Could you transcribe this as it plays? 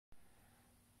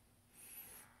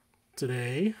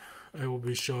Today I will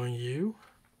be showing you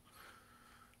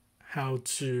how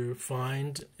to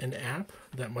find an app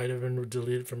that might have been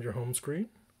deleted from your home screen.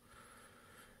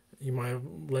 You might have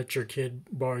let your kid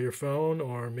borrow your phone,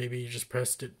 or maybe you just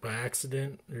pressed it by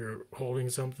accident. You're holding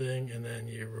something and then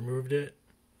you removed it.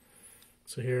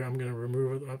 So here I'm going to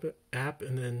remove the app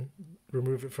and then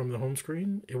remove it from the home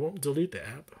screen. It won't delete the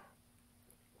app.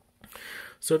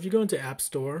 So if you go into App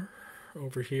Store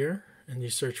over here and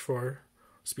you search for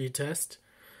Speedtest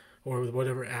or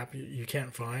whatever app you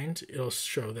can't find, it'll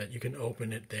show that you can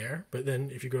open it there. But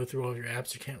then if you go through all of your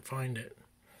apps, you can't find it.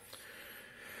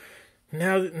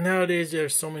 Nowadays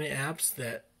there's so many apps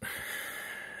that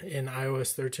in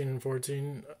iOS 13 and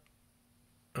 14,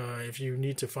 if you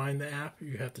need to find the app,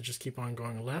 you have to just keep on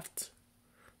going left.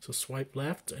 So swipe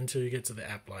left until you get to the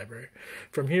app library.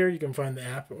 From here you can find the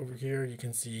app. Over here you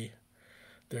can see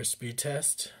there's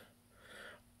Speedtest.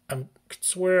 I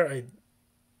swear I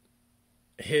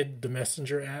hid the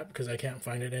Messenger app because I can't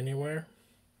find it anywhere.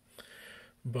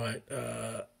 But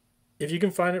if you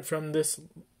can find it from this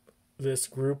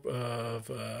group of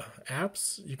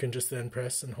apps, you can just then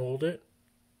press and hold it.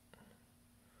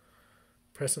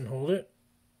 Press and hold it.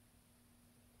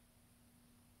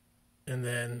 And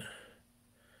then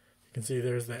you can see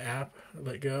there's the app,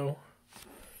 let go.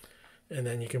 And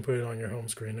then you can put it on your home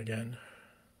screen again.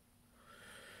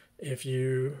 If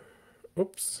you,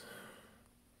 let's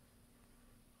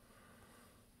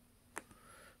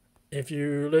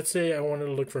say I wanted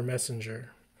to look for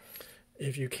Messenger.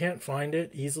 If you can't find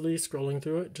it easily scrolling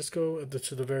through it, just go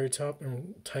to the very top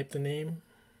and type the name.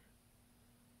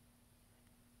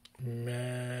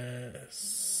 Messenger.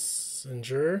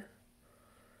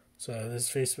 So this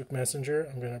is Facebook Messenger.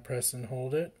 I'm going to press and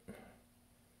hold it.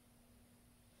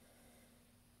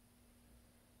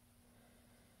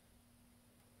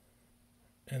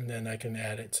 And then I can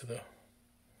add it to the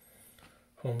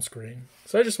home screen.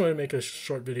 So I just want to make a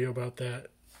short video about that.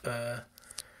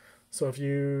 So if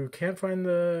you can't find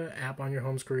the app on your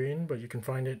home screen, but you can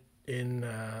find it in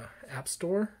App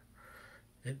Store,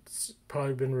 it's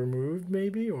probably been removed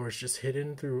maybe, or it's just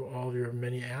hidden through all your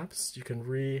many apps. You can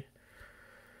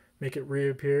make it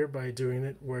reappear by doing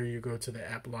it where you go to the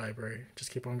app library.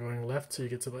 Just keep on going left till you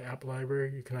get to the app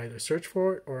library. You can either search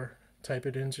for it or type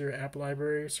it into your app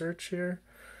library search here.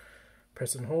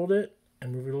 Press and hold it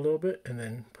and move it a little bit and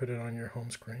then put it on your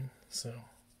home screen. So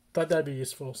thought that'd be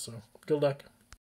useful, so good luck.